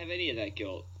 I don't have any of that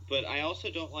guilt. But I also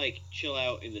don't, like, chill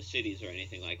out in the cities or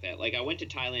anything like that. Like, I went to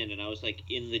Thailand and I was, like,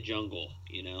 in the jungle,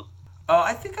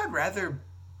 I think I'd rather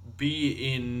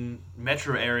be in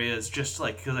metro areas just,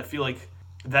 like, because I feel like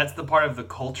that's the part of the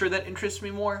culture that interests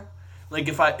me more. Like,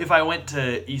 if I went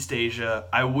to East Asia,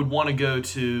 I would want to go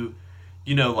to,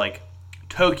 like,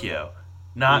 Tokyo,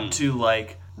 not to,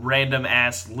 like,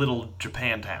 random-ass little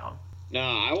Japantown.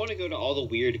 Nah, I want to go to all the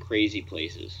weird, crazy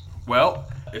places. Well,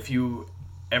 if you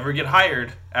ever get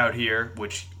hired out here,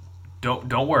 which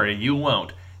don't worry, you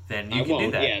won't, then you can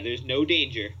do that. Yeah, there's no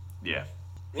danger. Yeah.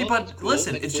 Well, hey, but cool.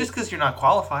 listen, it's just because you're not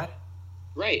qualified.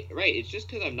 Right. It's just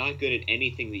because I'm not good at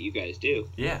anything that you guys do.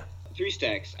 Yeah. Three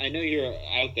Stacks, I know you're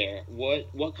out there.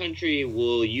 What country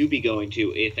will you be going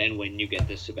to if and when you get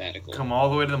this sabbatical? Come all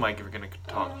the way to the mic if you're going to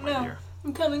talk, my dear.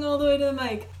 I'm coming all the way to the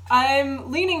mic.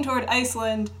 I'm leaning toward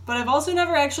Iceland, but I've also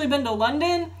never actually been to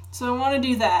London, so I want to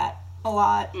do that a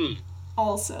lot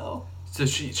also. So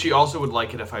she also would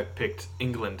like it if I picked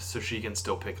England, so she can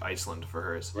still pick Iceland for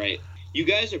hers. Right. You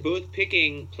guys are both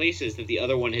picking places that the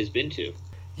other one has been to.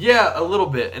 Yeah, a little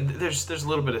bit, and there's a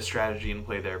little bit of strategy in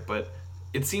play there, but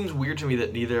it seems weird to me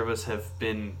that neither of us have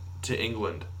been to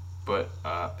England, but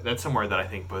that's somewhere that I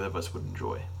think both of us would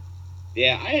enjoy.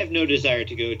 Yeah, I have no desire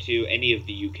to go to any of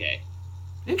the UK.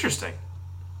 Interesting.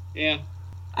 Yeah.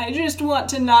 I just want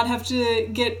to not have to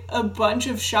get a bunch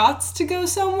of shots to go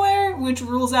somewhere, which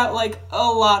rules out, like, a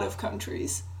lot of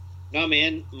countries. No,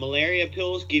 man, malaria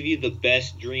pills give you the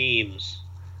best dreams.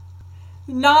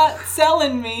 Not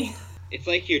selling me. It's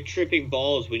like you're tripping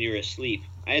balls when you're asleep.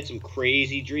 I had some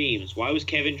crazy dreams. Why was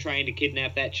Kevin trying to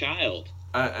kidnap that child?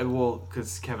 Well,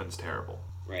 because Kevin's terrible.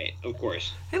 Right, of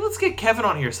course. Hey, let's get Kevin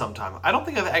on here sometime. I don't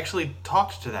think I've actually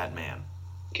talked to that man.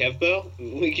 Kevbo?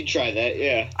 We could try that,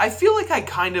 yeah. I feel like I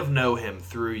kind of know him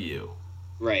through you.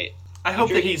 Right. I hope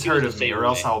that he's heard of me, or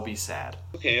else I'll be sad.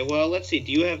 Okay, well, let's see.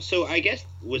 Do you have... So, I guess,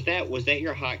 was that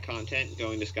your hot content,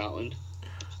 going to Scotland?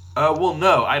 Well,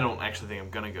 no, I don't actually think I'm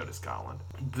gonna go to Scotland.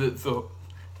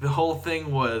 The whole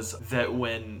thing was that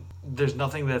when there's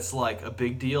nothing that's like a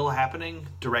big deal happening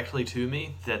directly to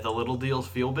me, that the little deals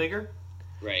feel bigger.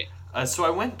 Right. So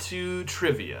I went to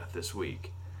trivia this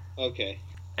week. Okay.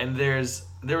 And there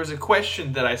was a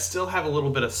question that I still have a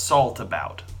little bit of salt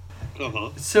about.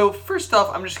 Uh-huh. So first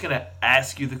off, I'm just gonna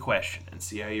ask you the question and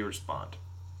see how you respond.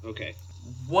 Okay.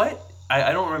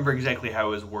 I don't remember exactly how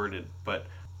it was worded, but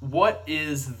what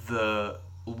is the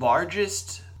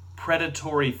largest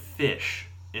predatory fish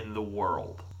in the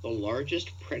world? The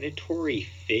largest predatory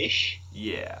fish?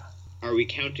 Yeah. Are we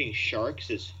counting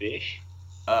sharks as fish?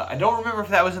 I don't remember if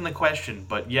that was in the question,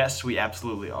 but yes, we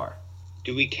absolutely are.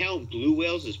 Do we count blue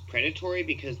whales as predatory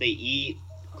because they eat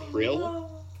krill?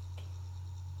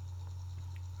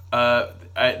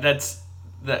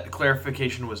 That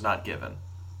clarification was not given.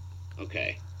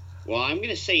 Okay. Well, I'm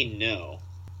gonna say no.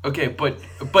 Okay,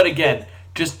 but again,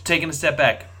 just taking a step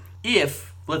back,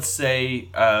 if let's say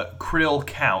krill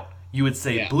count, you would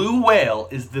say blue whale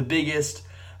is the biggest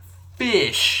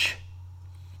fish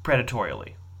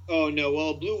predatorially. Oh no,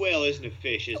 well, a blue whale isn't a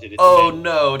fish, is it?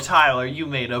 No, Tyler, you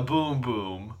made a boom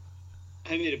boom.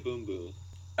 I made a boom boom.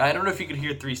 I don't know if you could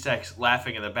hear 3 Stacks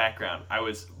laughing in the background. I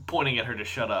was pointing at her to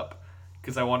shut up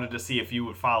because I wanted to see if you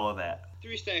would follow that.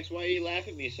 3 Stacks, why are you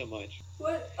laughing at me so much?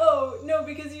 What? Oh, no,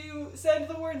 because you said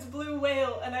the words blue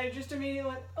whale, and I just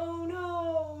immediately went, oh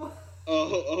no.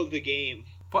 Oh, the game.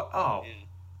 What? Oh. Yeah.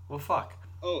 Well, fuck.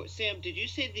 Oh, Sam, did you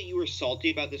say that you were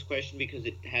salty about this question because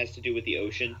it has to do with the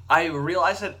ocean? I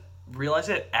realized it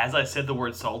as I said the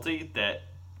word salty that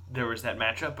there was that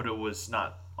matchup, but it was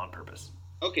not on purpose.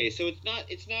 Okay, so it's not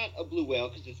a blue whale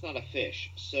because it's not a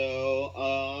fish.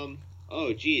 So,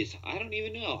 oh geez, I don't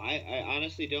even know. I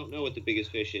honestly don't know what the biggest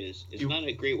fish is. It's not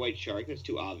a great white shark. That's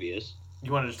too obvious.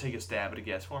 You want to just take a stab at a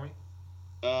guess for me?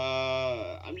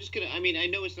 I'm just gonna. I mean, I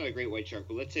know it's not a great white shark,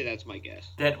 but let's say that's my guess.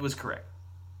 That was correct.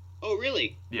 Oh,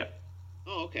 really? Yeah.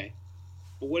 Oh, okay.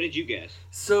 But what did you guess?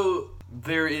 So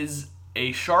there is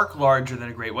a shark larger than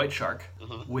a great white shark,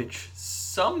 which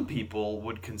some people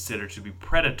would consider to be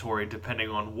predatory, depending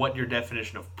on what your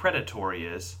definition of predatory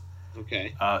is.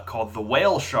 Okay. Called the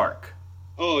whale shark.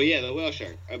 Oh yeah, the whale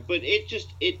shark. But it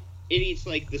eats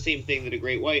like the same thing that a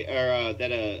great white or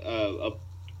that a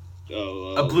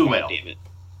blue whale. Damn it.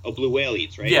 A blue whale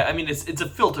eats, right? Yeah, I mean it's a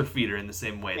filter feeder in the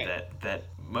same way that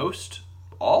most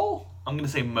I'm gonna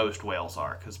say most whales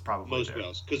are, because probably most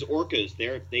whales, because orcas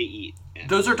they eat.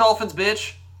 Those are dolphins,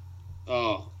 bitch.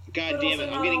 Oh god damn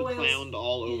it! I'm getting clowned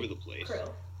all over the place.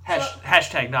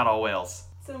 Hashtag not all whales.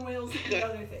 Some whales eat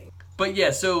other things. But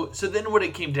yeah, so then what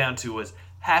it came down to was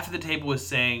half of the table was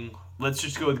saying let's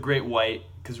just go with great white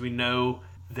because we know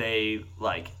they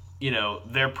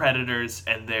they're predators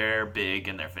and they're big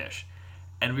and they're fish,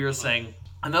 and we were saying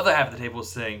another half of the table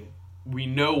was saying we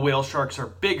know whale sharks are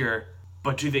bigger.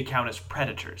 But do they count as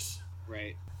predators?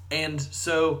 Right. And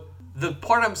so the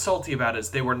part I'm salty about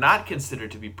is they were not considered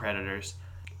to be predators.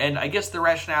 And I guess the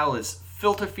rationale is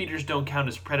filter feeders don't count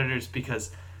as predators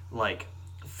because,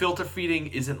 filter feeding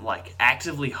isn't,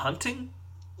 actively hunting?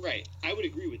 Right. I would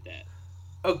agree with that.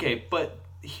 Okay, but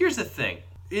here's the thing.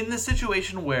 In the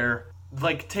situation where,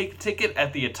 take it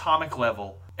at the atomic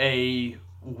level, a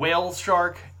whale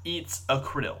shark eats a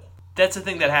krill. That's a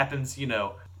thing that happens,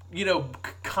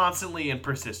 constantly and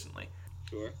persistently.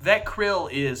 Sure. That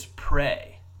krill is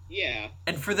prey. Yeah.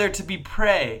 And for there to be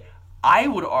prey, I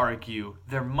would argue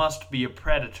there must be a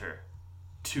predator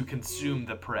to consume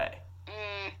the prey.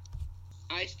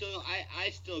 I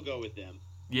still go with them.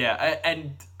 Yeah,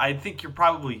 and I think you're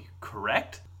probably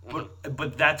correct,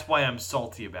 but that's why I'm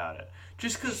salty about it.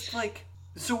 Just because,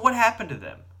 so what happened to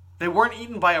them? They weren't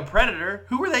eaten by a predator.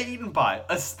 Who were they eaten by?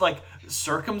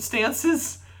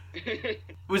 Circumstances?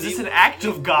 Was this an act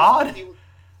of God?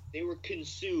 They were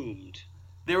consumed.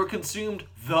 They were consumed,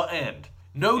 the end.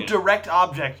 No direct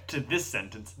object to this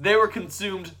sentence. They were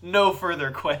consumed, no further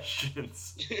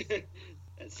questions.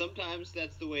 Sometimes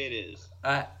that's the way it is.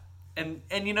 And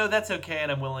that's okay,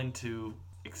 and I'm willing to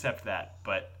accept that,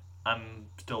 but I'm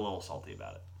still a little salty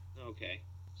about it. Okay.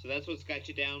 So that's what's got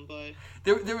you down, bud?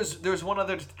 There was one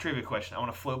other trivia question I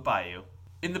want to float by you.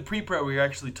 In the pre-pro, we were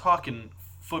actually talking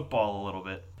football a little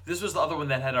bit. This was the other one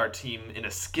that had our team in a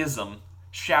schism,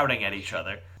 shouting at each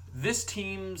other. This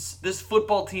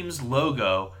football team's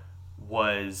logo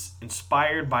was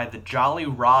inspired by the Jolly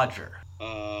Roger.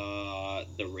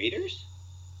 The Raiders?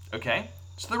 Okay,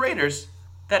 so the Raiders,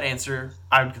 that answer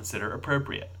I would consider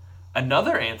appropriate.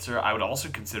 Another answer I would also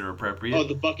consider appropriate. Oh,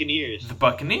 the Buccaneers. The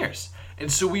Buccaneers.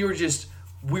 And so we were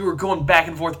going back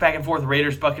and forth,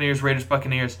 Raiders,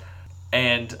 Buccaneers.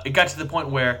 And it got to the point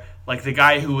where, the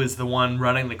guy who was the one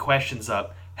running the questions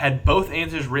up had both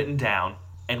answers written down,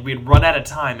 and we had run out of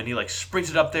time, and he,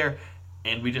 sprinted up there,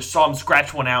 and we just saw him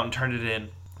scratch one out and turn it in.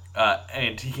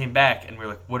 And he came back, and we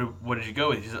were like, what did you go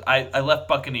with? He said, I left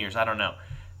Buccaneers, I don't know.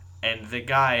 And the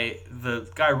guy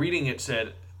reading it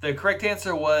said, the correct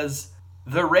answer was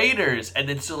the Raiders. And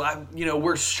then so,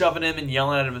 we're shoving him and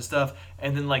yelling at him and stuff,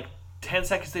 and then, 10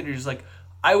 seconds later, he's like,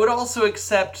 I would also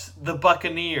accept the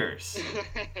Buccaneers.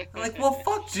 I'm like, well,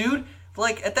 fuck, dude.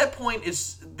 At that point,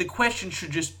 the question should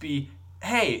just be,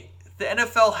 hey, the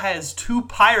NFL has 2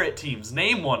 pirate teams.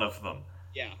 Name one of them.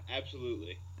 Yeah,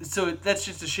 absolutely. So that's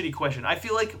just a shitty question. I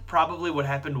feel like probably what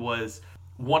happened was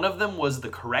one of them was the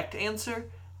correct answer,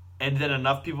 and then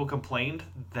enough people complained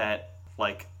that,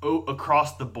 like,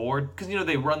 across the board, because,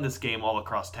 they run this game all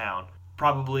across town.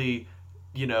 Probably,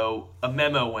 a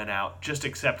memo went out, just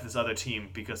accept this other team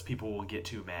because people will get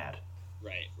too mad.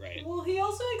 Right. Well, he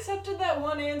also accepted that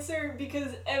one answer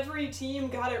because every team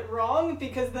got it wrong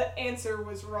because the answer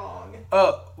was wrong.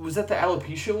 Was that the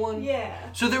alopecia one? Yeah.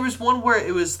 So there was one where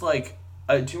it was like,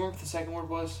 do you remember what the second word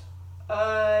was?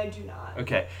 I do not.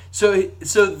 Okay. So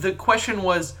the question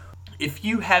was, if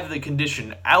you have the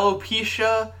condition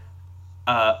alopecia,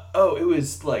 it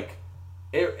was like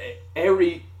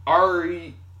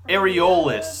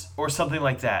areolus or something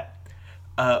like that.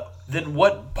 Then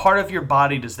what part of your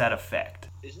body does that affect?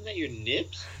 Isn't that your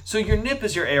nips? So your nip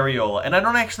is your areola, and I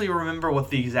don't actually remember what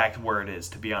the exact word is,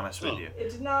 to be honest with you.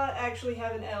 It did not actually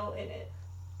have an L in it.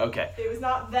 Okay. It was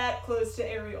not that close to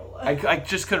areola. I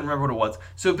just couldn't remember what it was.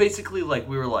 So basically, like,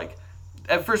 we were like,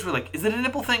 at first we were like, is it a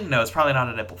nipple thing? No, it's probably not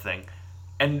a nipple thing.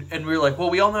 And we were like, well,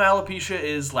 we all know alopecia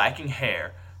is lacking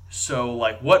hair. So,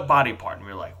 like, what body part? And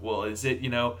we were like, well, is it,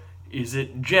 is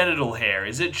it genital hair?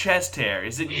 Is it chest hair?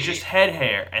 Is it just head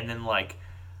hair? And then, like,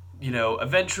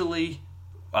 eventually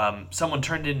someone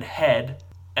turned in head,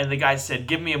 and the guy said,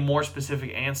 give me a more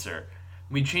specific answer.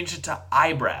 We changed it to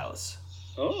eyebrows.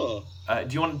 Oh.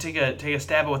 Do you want to take a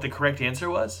stab at what the correct answer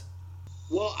was?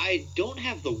 Well, I don't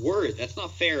have the word. That's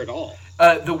not fair at all.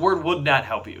 The word would not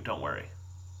help you. Don't worry.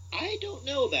 I don't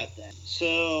know about that.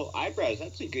 So, eyebrows,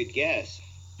 that's a good guess.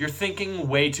 You're thinking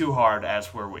way too hard,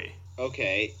 as were we.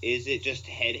 Okay, is it just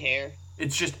head hair?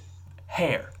 It's just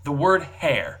hair. The word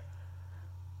hair.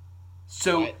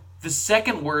 So, What? the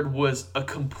second word was a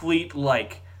complete,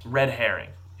 like, red herring.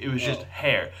 It was just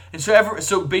hair. And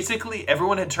so basically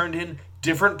everyone had turned in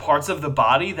different parts of the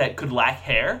body that could lack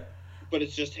hair. But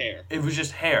it's just hair. It was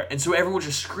just hair. And so everyone was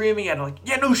just screaming at it like,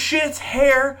 yeah, no shit, it's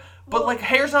hair. But, like,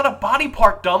 hair's not a body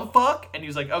part, dumb fuck. And he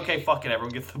was like, okay, fuck it,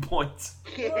 everyone gets the points.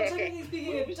 Well, technically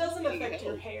speaking, it doesn't affect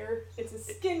your hair. It's a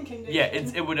skin condition. Yeah,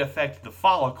 it would affect the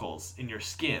follicles in your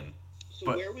skin. So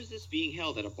But- where was this being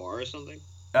held? At a bar or something?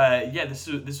 Yeah, this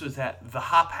was at the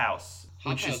Hop House.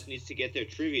 Hop which House is, needs to get their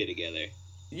trivia together.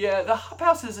 yeah, the Hop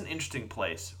House is an interesting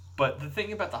place. But the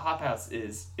thing about the Hop House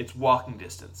is it's walking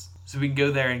distance. So we can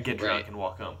go there and get drunk Right. and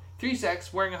walk home. 3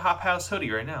 Secs wearing a Hop House hoodie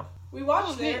right now. We watched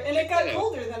Oh, there, man, and it check got that out.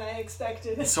 colder than I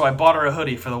expected. So I bought her a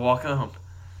hoodie for the walk home.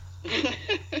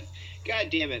 God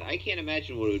damn it, I can't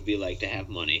imagine what it would be like to have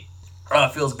money. Oh,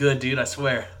 it feels good, dude, I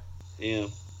swear. Yeah.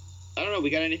 I don't know, we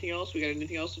got anything else? We got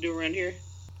anything else to do around here?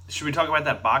 Should we talk about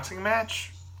that boxing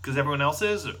match? Because everyone else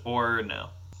is, or no?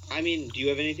 I mean, do you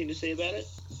have anything to say about it?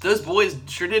 Those boys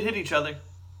sure did hit each other.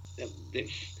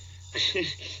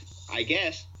 I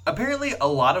guess. Apparently, a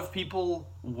lot of people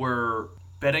were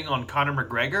betting on Conor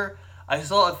McGregor. I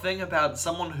saw a thing about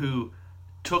someone who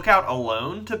took out a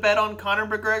loan to bet on Conor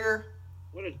McGregor,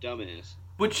 What a dumbass.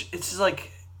 which it's just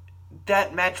like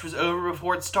that match was over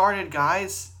before it started,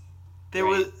 guys. There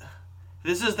Right. was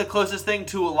this is the closest thing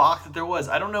to a lock that there was.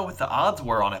 I don't know what the odds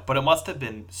were on it, but it must have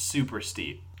been super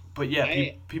steep. But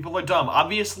yeah, people are dumb.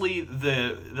 Obviously,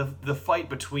 the fight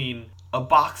between a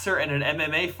boxer and an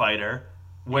MMA fighter,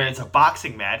 where it's a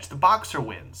boxing match, the boxer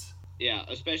wins. Yeah,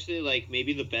 especially, like,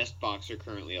 maybe the best boxer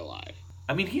currently alive.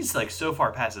 I mean, he's like so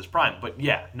far past his prime, but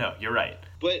yeah, no, you're right.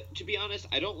 But to be honest,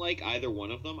 I don't like either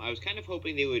one of them. I was kind of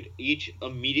hoping they would each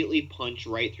immediately punch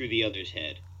right through the other's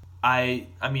head. I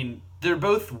mean, they're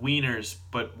both wieners,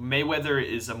 but Mayweather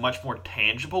is a much more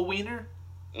tangible wiener.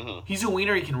 Uh-huh. He's a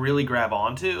wiener he can really grab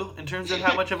onto in terms of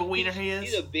how much of a wiener he is.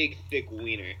 He's a big, thick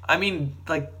wiener. I mean,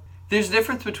 like, there's a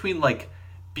difference between, like,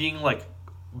 being, like,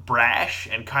 brash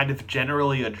and kind of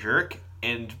generally a jerk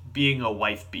and being a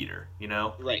wife beater, you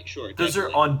know? Right, sure. Those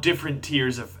definitely. are on different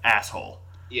tiers of asshole.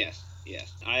 Yes.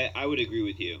 I would agree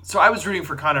with you. So I was rooting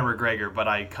for Conor McGregor, but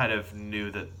I kind of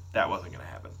knew that wasn't going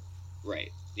to happen.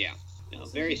 Right, yeah. No,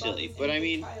 So very he bought silly. his But I infant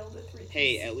mean, child a three-piece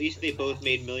hey, at least they both match.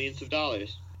 made millions of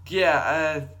dollars.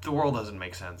 Yeah, the world doesn't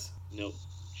make sense. Nope,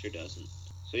 sure doesn't.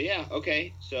 So yeah,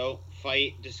 okay. So,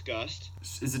 fight discussed.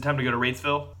 Is it time to go to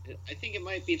Ratesville? I think it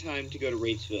might be time to go to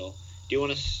Ratesville. Do you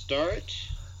want to start?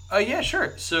 Yeah,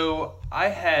 sure. So I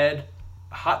had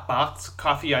Hot Box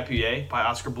Coffee IPA by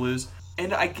Oscar Blues,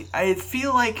 and I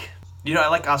feel like, I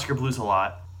like Oscar Blues a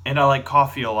lot, and I like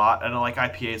coffee a lot, and I like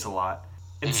IPAs a lot,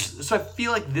 and so I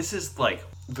feel like this is like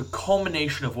the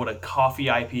culmination of what a coffee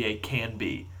IPA can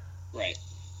be, Right.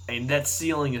 and that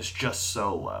ceiling is just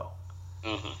so low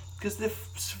Uh-huh. because the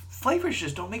flavors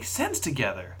just don't make sense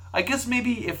together. I guess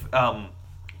maybe if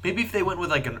they went with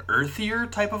like an earthier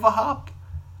type of a hop,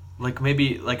 like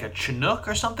maybe like a Chinook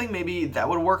or something. Maybe that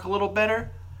would work a little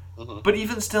better. Uh-huh. But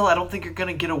even still, I don't think you're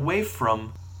gonna get away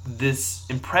from this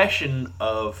impression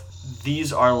of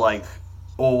these are like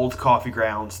old coffee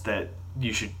grounds that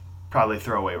you should probably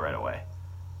throw away right away.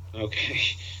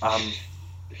 Okay.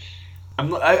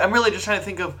 I'm really just trying to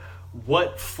think of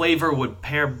what flavor would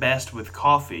pair best with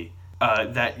coffee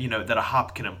that a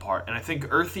hop can impart, and I think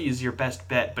earthy is your best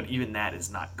bet, but even that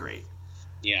is not great.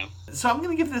 Yeah. So I'm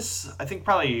gonna give this, I think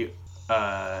probably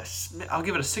I'll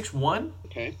give it a 6-1.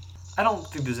 Okay. I don't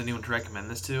think there's anyone to recommend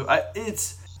this to.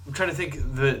 I'm trying to think.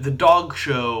 The dog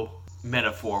show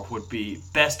metaphor would be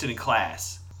best in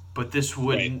class, but this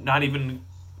would not even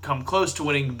come close to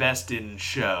winning best in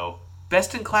show.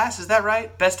 Best in class, is that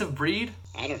right? Best of breed?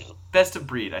 I don't know. Best of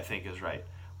breed, I think, is right.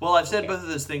 Well, I've said both of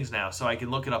those things now, so I can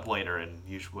look it up later and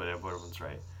use whatever one's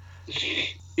right.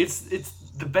 It's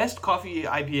the best coffee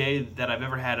IPA that I've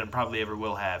ever had and probably ever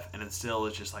will have, and it's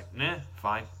just like, nah,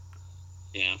 fine.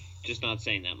 Yeah, just not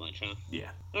saying that much, huh? Yeah.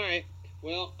 All right.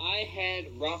 Well, I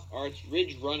had Rock Art's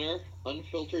Ridge Runner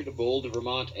Unfiltered Bold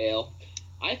Vermont Ale.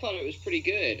 I thought it was pretty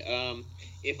good.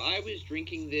 If I was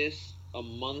drinking this a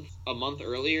month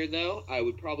earlier, though, I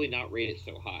would probably not rate it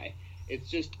so high.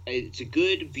 It's a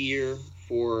good beer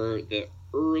for the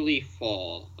early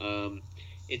fall.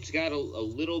 It's got a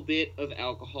little bit of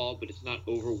alcohol, but it's not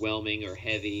overwhelming or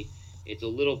heavy. It's a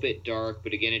little bit dark,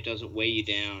 but again, it doesn't weigh you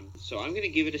down. So I'm going to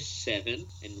give it a 7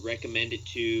 and recommend it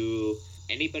to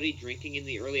anybody drinking in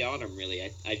the early autumn, really.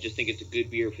 I just think it's a good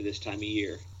beer for this time of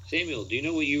year. Samuel, do you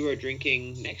know what you are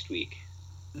drinking next week?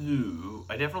 Ooh,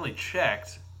 I definitely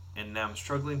checked, and now I'm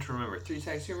struggling to remember. 3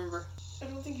 seconds, you remember? I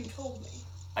don't think you told me.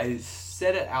 I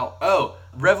said it out. Oh,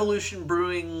 Revolution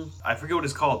Brewing, I forget what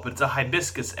it's called, but it's a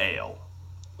hibiscus ale.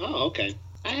 Oh, okay.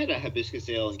 I had a hibiscus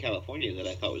ale in California that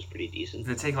I thought was pretty decent.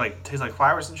 Does it taste like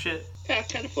flowers and shit? Yeah,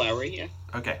 kind of flowery, yeah.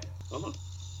 Okay. Uh-huh.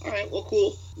 All right, well,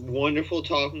 cool. Wonderful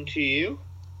talking to you.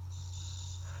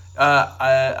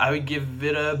 I would give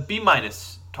it a B-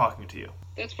 talking to you.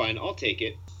 That's fine. I'll take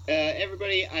it.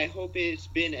 Everybody, I hope it's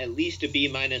been at least a B-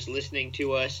 listening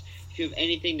to us. If you have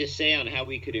anything to say on how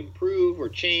we could improve or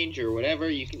change or whatever,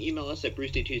 you can email us at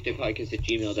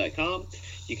brucedaytuesdaypodcast@gmail.com.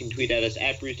 You can tweet at us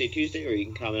at brucedaytuesday, or you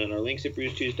can comment on our links at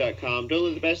brucetues.com. Don't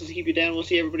let the bastards keep you down. We'll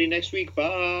see everybody next week.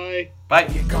 Bye. Bye.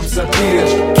 Here comes a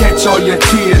beer, catch all your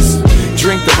tears.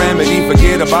 Drink the remedy,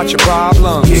 forget about your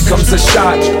problems. Here comes a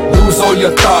shot, lose all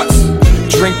your thoughts.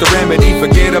 Drink the remedy,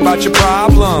 forget about your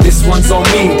problems. This one's on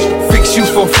me, fix you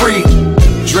for free.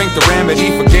 Drink the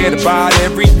remedy, forget about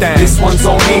everything. This one's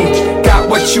on me, got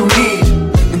what you need,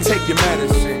 and take your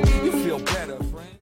medicine.